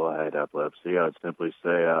tell people I had epilepsy. I'd simply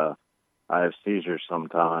say I have seizures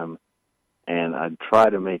sometime, and I'd try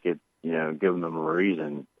to make it, give them a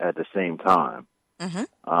reason at the same time.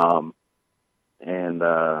 Mm-hmm. And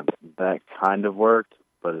that kind of worked.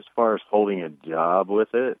 But as far as holding a job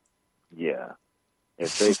with it, yeah.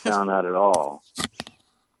 If they found out at all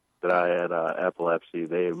that I had epilepsy,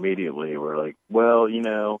 they immediately were like, well,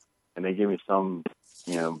 and they give me some,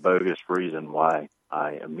 bogus reason why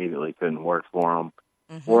I immediately couldn't work for them,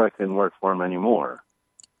 mm-hmm. or I couldn't work for them anymore.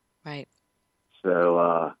 Right.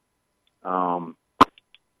 So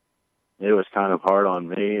it was kind of hard on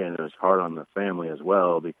me, and it was hard on the family as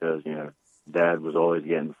well because, Dad was always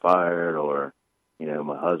getting fired, or,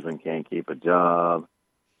 my husband can't keep a job,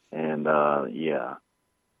 and yeah.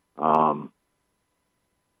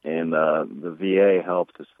 And the VA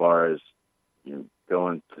helped as far as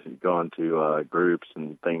going to groups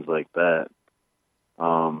and things like that.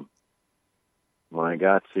 When I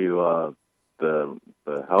got to the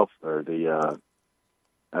health or the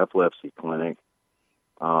epilepsy clinic,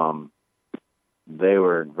 they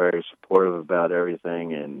were very supportive about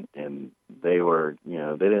everything, and they were,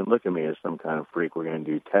 they didn't look at me as some kind of freak we're going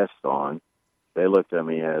to do tests on. They looked at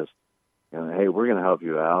me as, hey, we're going to help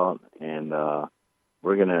you out, and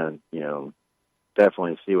we're going to,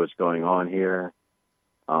 definitely see what's going on here.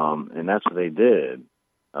 And that's what they did.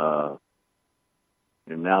 And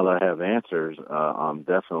now that I have answers, I'm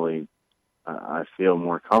definitely, I feel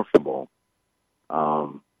more comfortable.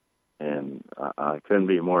 And I couldn't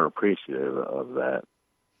be more appreciative of that.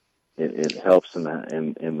 It helps in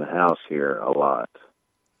the house here a lot.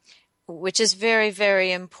 Which is very,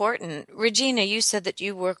 very important. Regina, you said that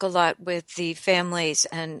you work a lot with the families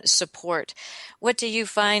and support. What do you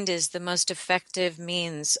find is the most effective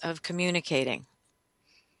means of communicating?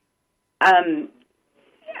 I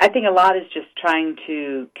think a lot is just trying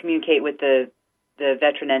to communicate with the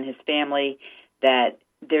veteran and his family that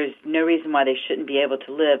there's no reason why they shouldn't be able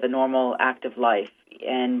to live a normal, active life,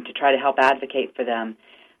 and to try to help advocate for them.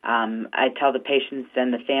 I tell the patients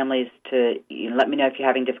and the families to let me know if you're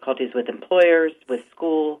having difficulties with employers, with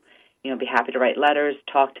school. Be happy to write letters,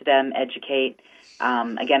 talk to them, educate.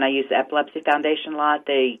 Again, I use the Epilepsy Foundation a lot.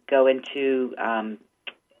 They go into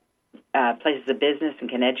places of business and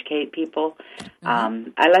can educate people. Mm-hmm.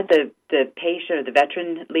 I let the patient or the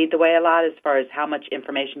veteran lead the way a lot as far as how much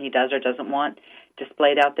information he does or doesn't want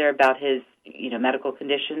displayed out there about his medical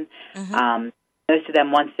condition. Mm-hmm. Most of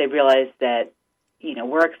them, once they realize that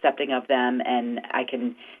we're accepting of them, and I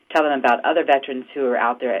can tell them about other veterans who are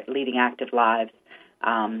out there leading active lives,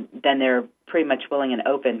 then they're pretty much willing and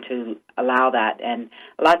open to allow that. And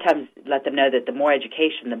a lot of times let them know that the more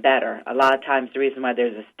education, the better. A lot of times the reason why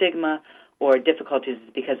there's a stigma or difficulties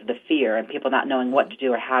is because of the fear and people not knowing what to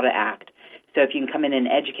do or how to act. So if you can come in and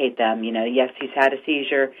educate them, yes, he's had a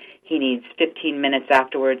seizure, he needs 15 minutes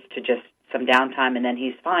afterwards to just some downtime, and then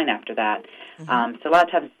he's fine after that. Mm-hmm. So a lot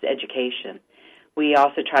of times it's education. We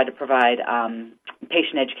also try to provide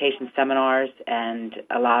patient education seminars and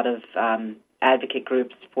a lot of advocate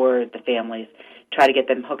groups for the families, try to get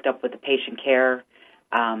them hooked up with the patient care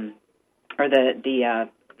or the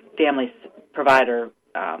family's provider,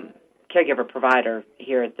 caregiver provider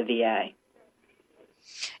here at the VA.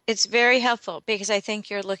 It's very helpful because I think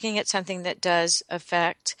you're looking at something that does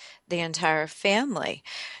affect the entire family.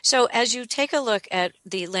 So as you take a look at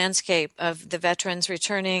the landscape of the veterans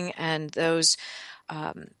returning and those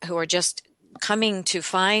who are just coming to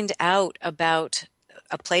find out about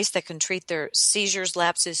a place that can treat their seizures,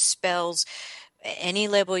 lapses, spells, any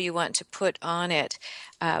label you want to put on it,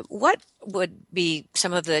 what would be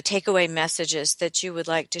some of the takeaway messages that you would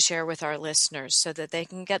like to share with our listeners so that they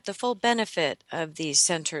can get the full benefit of these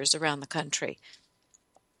centers around the country?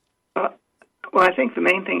 Well, I think the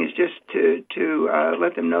main thing is just to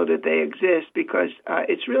let them know that they exist, because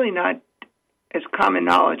it's really not as common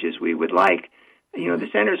knowledge as we would like. You know, the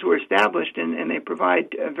centers were established and they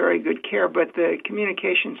provide very good care, but the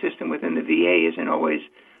communication system within the VA isn't always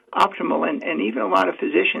optimal, and even a lot of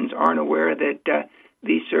physicians aren't aware that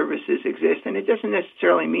these services exist. And it doesn't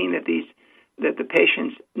necessarily mean that the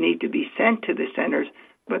patients need to be sent to the centers,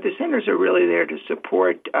 but the centers are really there to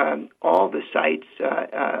support all the sites,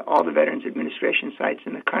 all the Veterans Administration sites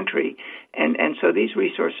in the country, and so these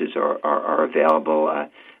resources are available.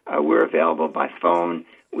 We're available by phone.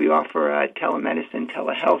 We offer telemedicine,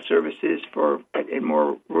 telehealth services in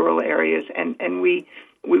more rural areas, and we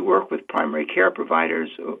work with primary care providers,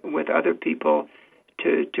 with other people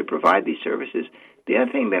to provide these services. The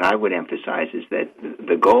other thing that I would emphasize is that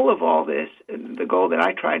the goal of all this, the goal that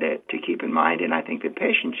I try to keep in mind, and I think the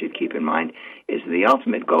patient should keep in mind, is the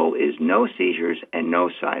ultimate goal is no seizures and no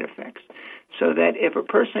side effects. So that if a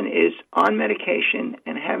person is on medication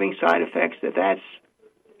and having side effects, that's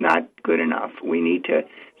not good enough. We need to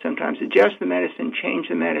sometimes adjust the medicine, change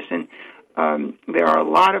the medicine. There are a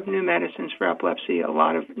lot of new medicines for epilepsy, a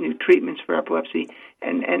lot of new treatments for epilepsy,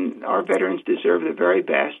 and our veterans deserve the very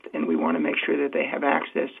best, and we want to make sure that they have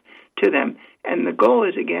access to them. And the goal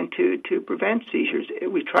is, again, to prevent seizures.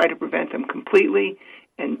 We try to prevent them completely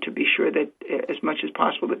and to be sure that as much as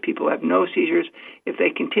possible that people have no seizures. If they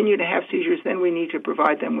continue to have seizures, then we need to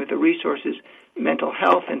provide them with the resources, mental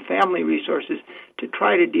health and family resources, to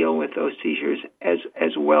try to deal with those seizures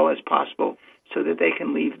as well as possible, so that they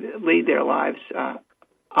can lead their lives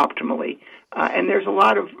optimally. And there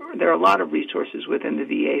are a lot of resources within the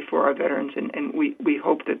VA for our veterans, and we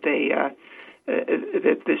hope that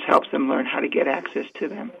that this helps them learn how to get access to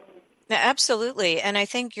them. Absolutely. And I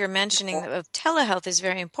think your mentioning of telehealth is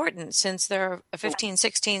very important, since there are 15,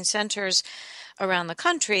 16 centers around the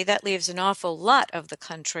country. That leaves an awful lot of the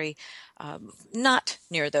country not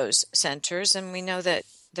near those centers, and we know that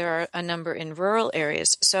there are a number in rural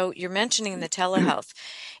areas. So you're mentioning the telehealth.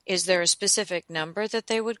 Is there a specific number that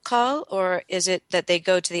they would call, or is it that they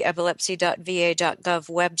go to the epilepsy.va.gov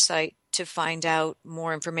website to find out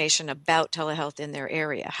more information about telehealth in their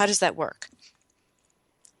area? How does that work?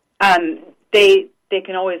 They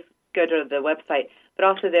can always go to the website, but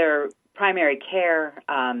also their primary care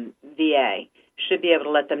VA should be able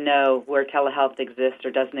to let them know where telehealth exists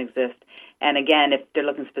or doesn't exist. And again, if they're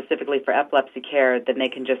looking specifically for epilepsy care, then they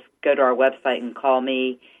can just go to our website and call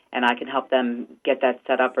me, and I can help them get that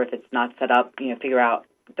set up, or if it's not set up, figure out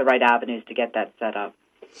the right avenues to get that set up.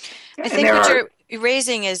 I think what you're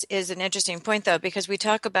raising is an interesting point, though, because we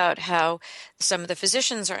talk about how some of the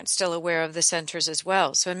physicians aren't still aware of the centers as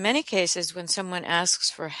well. So in many cases, when someone asks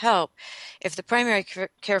for help, if the primary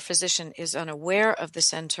care physician is unaware of the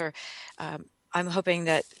center, I'm hoping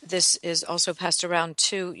that this is also passed around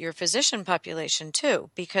to your physician population, too,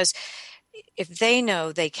 because if they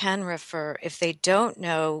know, they can refer. If they don't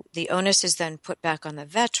know, the onus is then put back on the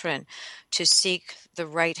veteran to seek the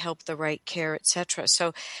right help, the right care, etc.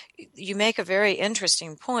 So you make a very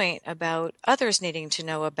interesting point about others needing to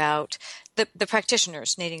know about, the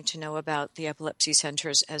practitioners needing to know about the epilepsy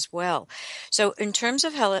centers as well. So in terms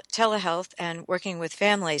of telehealth and working with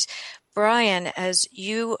families, Brian, as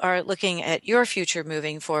you are looking at your future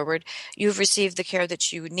moving forward, you've received the care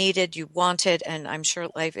that you needed, you wanted, and I'm sure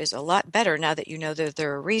life is a lot better now that you know that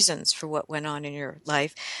there are reasons for what went on in your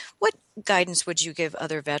life. What guidance would you give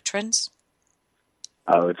other veterans?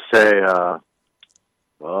 I would say,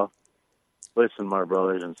 listen, my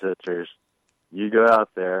brothers and sisters, you go out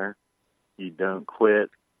there, you don't quit.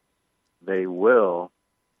 They will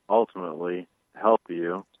ultimately help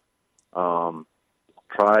you.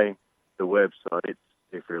 Try the websites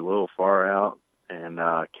if you're a little far out and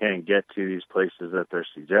can't get to these places that they're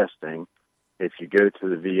suggesting. If you go to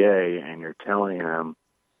the VA and you're telling them,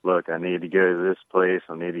 look, I need to go to this place,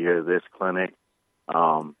 I need to go to this clinic,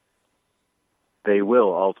 they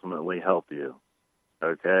will ultimately help you,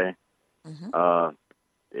 okay? Mm-hmm.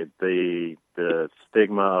 The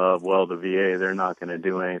stigma of, the VA, they're not going to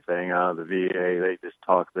do anything. The VA, they just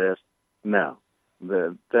talk this. No,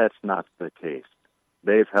 that's not the case.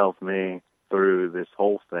 They've helped me through this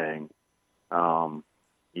whole thing.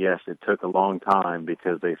 Yes, it took a long time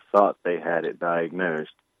because they thought they had it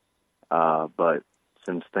diagnosed. But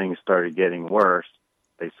since things started getting worse,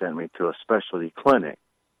 they sent me to a specialty clinic.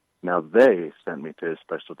 Now they sent me to a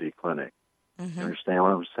specialty clinic. Mm-hmm. You understand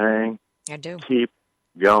what I'm saying? I do. Keep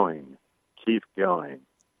going. Keep going.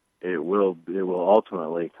 It will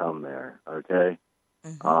ultimately come there, okay?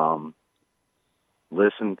 Mm-hmm.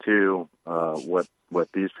 Listen to what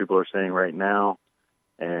these people are saying right now,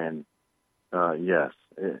 and yes,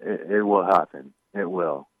 it will happen. It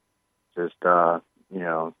will. Just,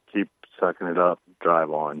 keep sucking it up,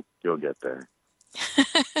 drive on, you'll get there.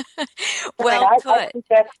 Well put. I think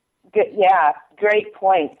that's good. Yeah, great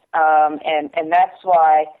point. And that's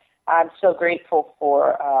why I'm so grateful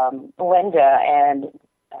for Linda and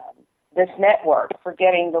this network for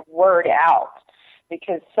getting the word out,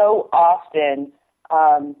 because so often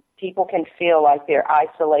people can feel like they're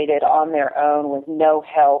isolated on their own with no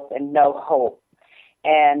help and no hope.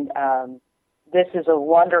 And this is a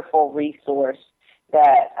wonderful resource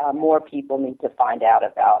that more people need to find out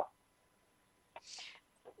about.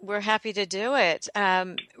 We're happy to do it.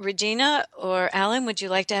 Regina or Alan, would you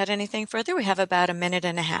like to add anything further? We have about a minute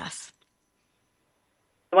and a half.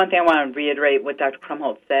 The one thing I want to reiterate what Dr.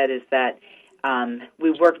 Krumholtz said is that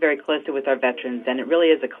we work very closely with our veterans, and it really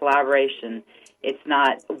is a collaboration. It's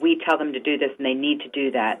not we tell them to do this and they need to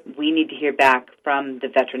do that. We need to hear back from the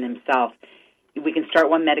veteran himself. We can start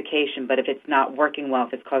one medication, but if it's not working well,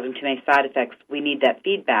 if it's causing too many side effects, we need that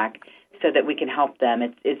feedback so that we can help them.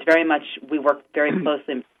 It's very much, we work very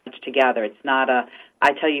closely together. It's not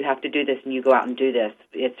I tell you have to do this and you go out and do this.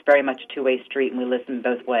 It's very much a two-way street, and we listen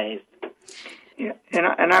both ways. Yeah,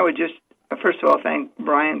 and I would just, first of all, thank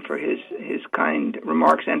Brian for his kind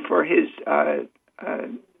remarks and for his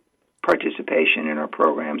participation in our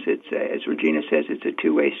programs. It's as Regina says, it's a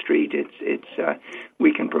two-way street. It's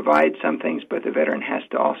we can provide some things, but the veteran has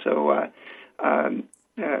to also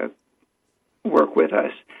work with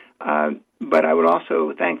us. But I would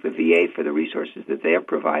also thank the VA for the resources that they have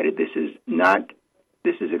provided. This is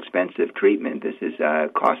expensive treatment. This is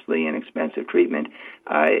costly and expensive treatment.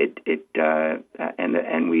 And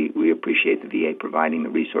we appreciate the VA providing the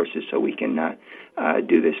resources so we can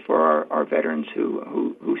do this for our veterans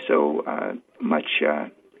who so much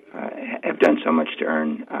have done so much to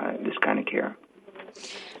earn this kind of care.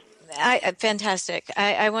 Fantastic.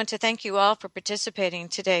 I want to thank you all for participating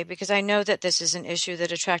today, because I know that this is an issue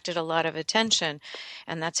that attracted a lot of attention,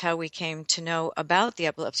 and that's how we came to know about the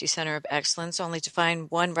Epilepsy Center of Excellence, only to find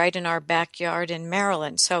one right in our backyard in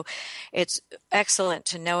Maryland. So it's excellent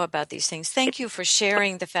to know about these things. Thank you for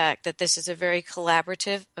sharing the fact that this is a very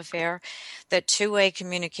collaborative affair, that two-way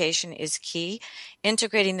communication is key.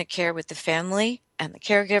 Integrating the care with the family and the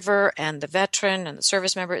caregiver and the veteran and the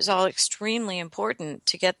service member is all extremely important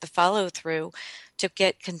to get the follow-through to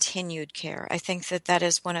get continued care. I think that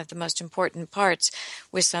is one of the most important parts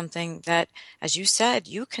with something that, as you said,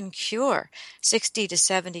 you can cure 60 to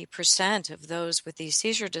 70% of those with these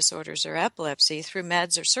seizure disorders or epilepsy through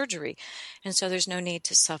meds or surgery. And so there's no need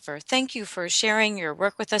to suffer. Thank you for sharing your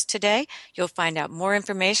work with us today. You'll find out more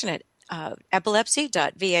information at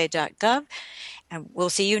epilepsy.va.gov, and we'll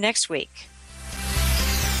see you next week.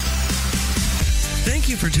 Thank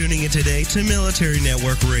you for tuning in today to Military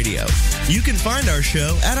Network Radio. You can find our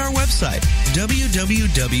show at our website,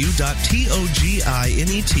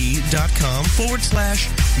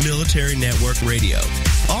 www.toginet.com/Military Network Radio.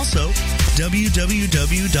 Also,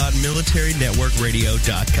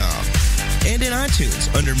 www.militarynetworkradio.com. And in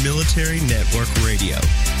iTunes under Military Network Radio.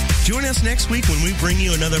 Join us next week when we bring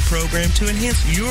you another program to enhance your